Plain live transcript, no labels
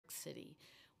City,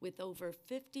 with over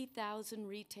 50,000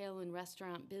 retail and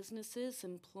restaurant businesses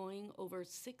employing over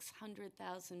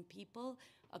 600,000 people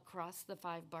across the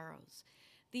 5 boroughs.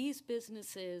 These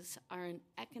businesses are an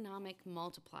economic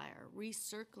multiplier,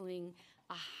 recircling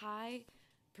a high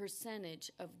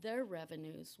percentage of their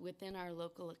revenues within our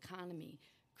local economy,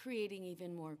 creating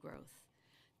even more growth.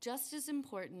 Just as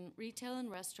important, retail and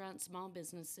restaurant small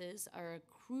businesses are a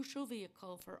crucial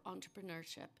vehicle for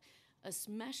entrepreneurship,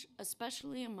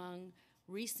 especially among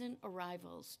recent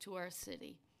arrivals to our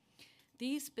city.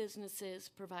 These businesses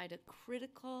provide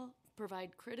critical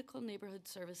neighborhood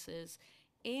services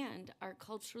and are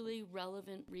culturally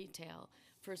relevant retail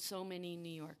for so many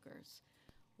New Yorkers.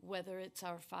 Whether it's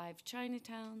our 5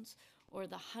 Chinatowns or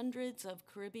the hundreds of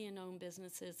Caribbean-owned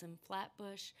businesses in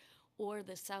Flatbush or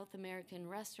the South American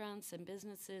restaurants and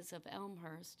businesses of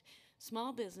Elmhurst,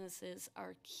 small businesses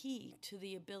are key to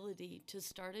the ability to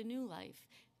start a new life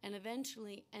and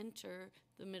eventually enter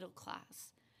the middle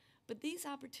class. But these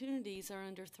opportunities are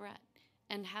under threat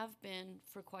and have been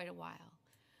for quite a while.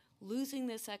 Losing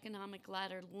this economic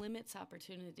ladder limits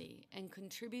opportunity and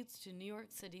contributes to New York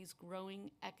City's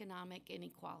growing economic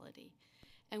inequality.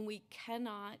 And we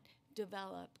cannot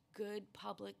develop good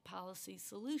public policy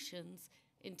solutions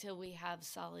until we have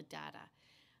solid data.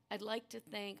 I'd like to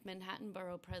thank Manhattan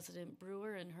Borough President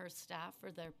Brewer and her staff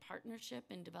for their partnership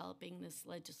in developing this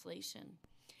legislation.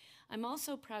 I'm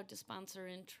also proud to sponsor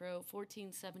Intro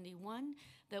 1471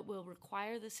 that will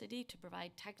require the city to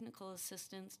provide technical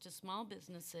assistance to small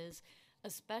businesses,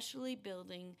 especially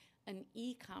building an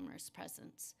e-commerce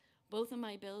presence. Both of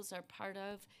my bills are part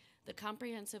of the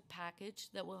comprehensive package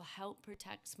that will help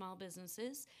protect small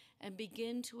businesses and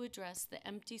begin to address the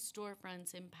empty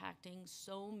storefronts impacting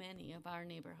so many of our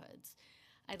neighborhoods.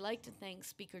 I'd like to thank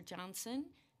Speaker Johnson,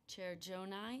 Chair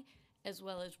Jonai, as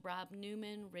well as Rob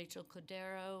Newman, Rachel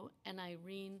Cordero, and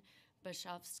Irene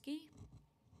Bashofsky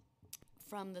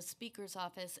from the Speaker's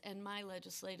Office, and my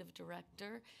legislative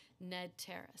director, Ned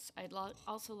Terrace. I'd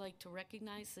also like to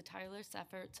recognize the tireless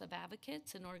efforts of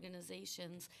advocates and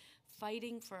organizations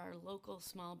fighting for our local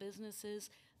small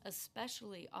businesses,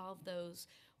 especially all of those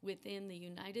within the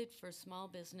United for Small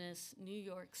Business New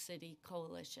York City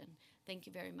Coalition. Thank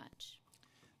you very much.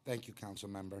 Thank you, Council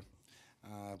Member.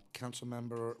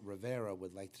 Councilmember Rivera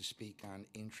would like to speak on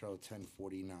Intro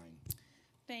 1049.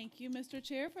 Thank you, Mr.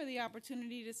 Chair, for the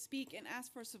opportunity to speak and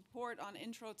ask for support on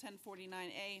Intro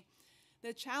 1049A.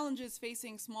 The challenges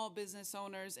facing small business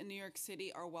owners in New York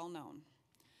City are well known.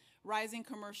 Rising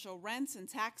commercial rents and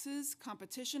taxes,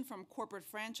 competition from corporate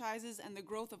franchises, and the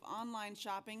growth of online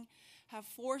shopping have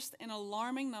forced an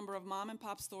alarming number of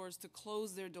mom-and-pop stores to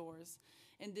close their doors.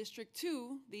 In District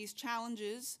 2, these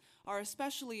challenges are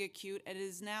especially acute, and it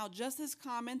is now just as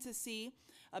common to see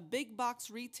a big box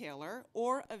retailer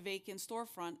or a vacant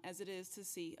storefront as it is to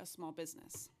see a small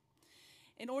business.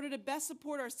 In order to best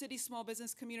support our city's small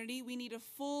business community, we need a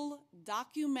full,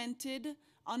 documented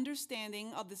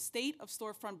understanding of the state of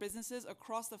storefront businesses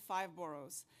across the 5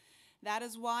 boroughs. That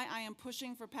is why I am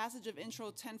pushing for passage of Intro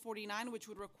 1049, which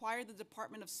would require the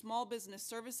Department of Small Business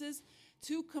Services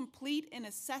to complete an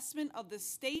assessment of the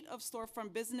state of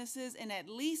storefront businesses in at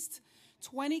least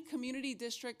 20 community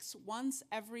districts once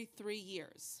every 3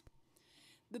 years.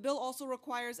 The bill also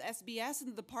requires SBS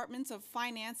and the Departments of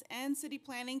Finance and City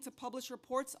Planning to publish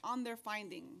reports on their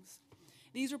findings.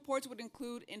 These reports would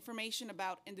include information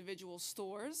about individual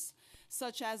stores,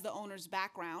 such as the owner's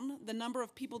background, the number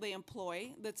of people they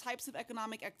employ, the types of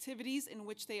economic activities in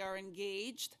which they are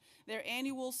engaged, their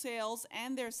annual sales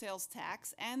and their sales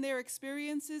tax, and their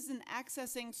experiences in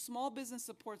accessing small business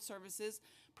support services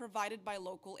provided by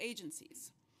local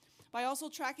agencies. By also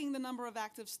tracking the number of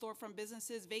active storefront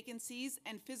businesses, vacancies,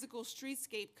 and physical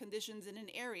streetscape conditions in an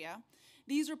area,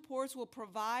 these reports will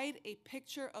provide a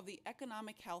picture of the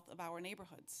economic health of our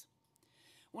neighborhoods.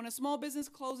 When a small business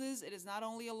closes, it is not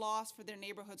only a loss for their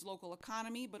neighborhood's local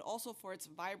economy, but also for its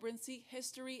vibrancy,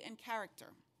 history, and character.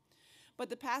 But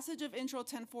the passage of Intro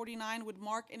 1049 would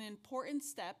mark an important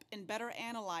step in better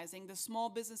analyzing the small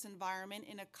business environment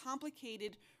in a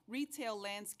complicated retail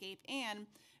landscape and,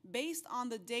 based on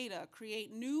the data,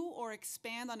 create new or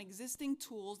expand on existing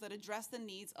tools that address the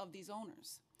needs of these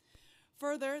owners.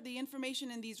 Further, the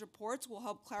information in these reports will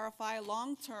help clarify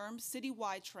long-term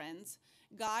citywide trends,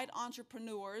 guide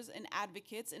entrepreneurs and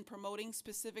advocates in promoting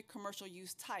specific commercial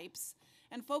use types,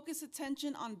 and focus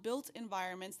attention on built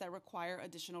environments that require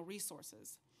additional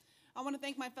resources. I want to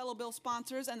thank my fellow bill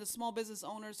sponsors and the small business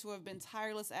owners who have been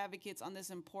tireless advocates on this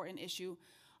important issue.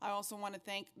 I also want to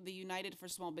thank the United for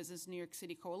Small Business New York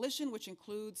City Coalition, which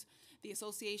includes the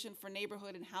Association for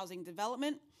Neighborhood and Housing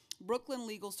Development, Brooklyn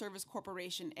Legal Service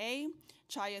Corporation A,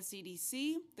 Chaya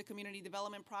CDC, the Community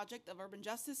Development Project of Urban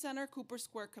Justice Center, Cooper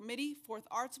Square Committee, Fourth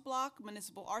Arts Block,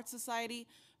 Municipal Arts Society,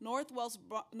 Northwest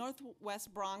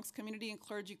Bronx Community and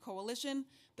Clergy Coalition,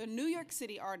 the New York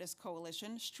City Artists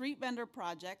Coalition, Street Vendor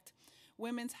Project,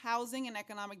 Women's Housing and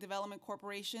Economic Development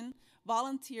Corporation,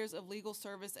 Volunteers of Legal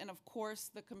Service, and of course,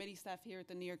 the committee staff here at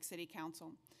the New York City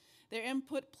Council. Their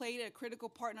input played a critical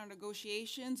part in our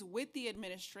negotiations with the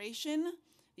administration,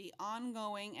 the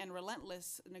ongoing and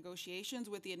relentless negotiations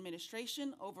with the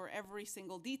administration over every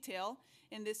single detail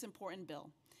in this important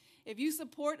bill. If you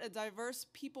support a diverse,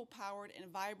 people-powered,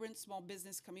 and vibrant small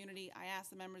business community, I ask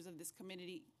the members of this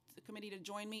committee to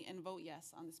join me and vote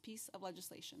yes on this piece of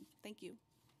legislation. Thank you.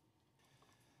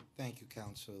 Thank you,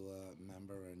 Council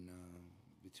Member, and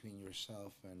between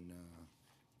yourself and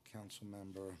Council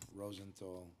Member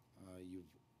Rosenthal, you've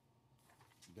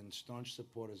been staunch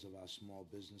supporters of our small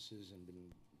businesses and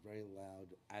been very loud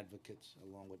advocates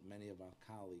along with many of our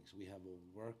colleagues. We have a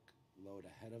workload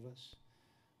ahead of us.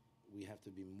 We have to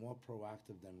be more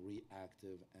proactive than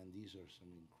reactive, and these are some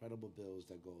incredible bills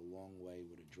that go a long way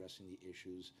with addressing the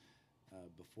issues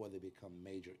before they become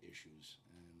major issues.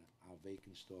 And our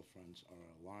vacant storefronts are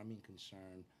an alarming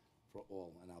concern for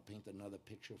all. And I'll paint another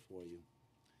picture for you.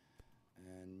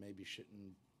 And maybe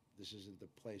this isn't the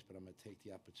place, but I'm going to take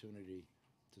the opportunity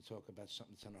to talk about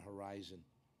something that's on the horizon.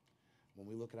 When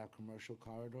we look at our commercial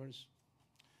corridors,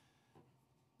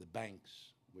 the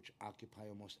banks, which occupy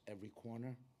almost every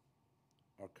corner,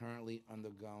 are currently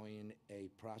undergoing a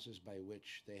process by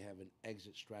which they have an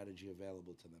exit strategy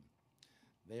available to them.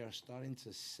 They are starting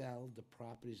to sell the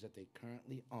properties that they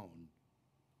currently own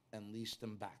and lease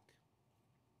them back.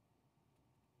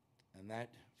 And that,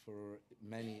 for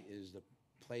many, is the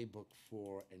playbook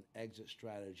for an exit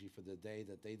strategy for the day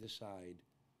that they decide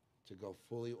to go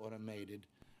fully automated,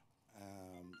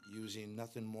 using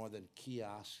nothing more than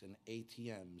kiosks and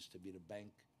ATMs to be the bank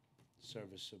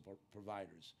service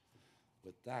providers.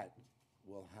 With that,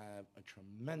 we'll have a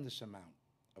tremendous amount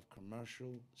of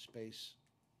commercial space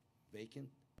vacant,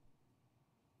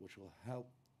 which will help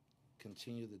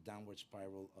continue the downward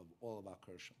spiral of all of our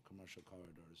commercial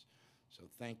corridors. So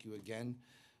thank you again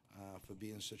for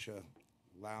being such a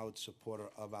loud supporter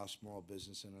of our small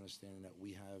business and understanding that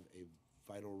we have a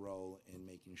vital role in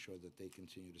making sure that they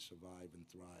continue to survive and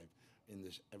thrive in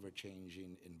this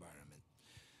ever-changing environment.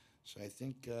 So I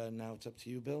think now it's up to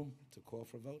you, Bill, to call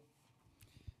for a vote.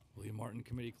 William Martin,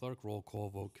 Committee Clerk. Roll call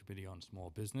vote, Committee on Small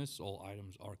Business. All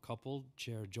items are coupled.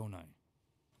 Chair Jonai.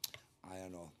 Aye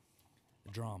on all.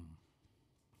 Drum.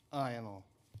 Aye on all.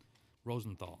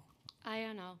 Rosenthal. Aye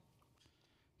on all.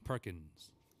 Perkins.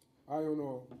 Aye on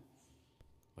all.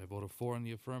 By a vote of 4 in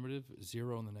the affirmative,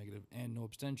 0 in the negative, and no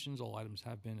abstentions, all items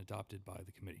have been adopted by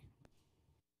the committee.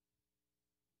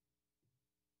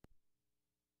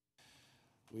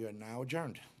 We are now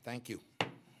adjourned. Thank you.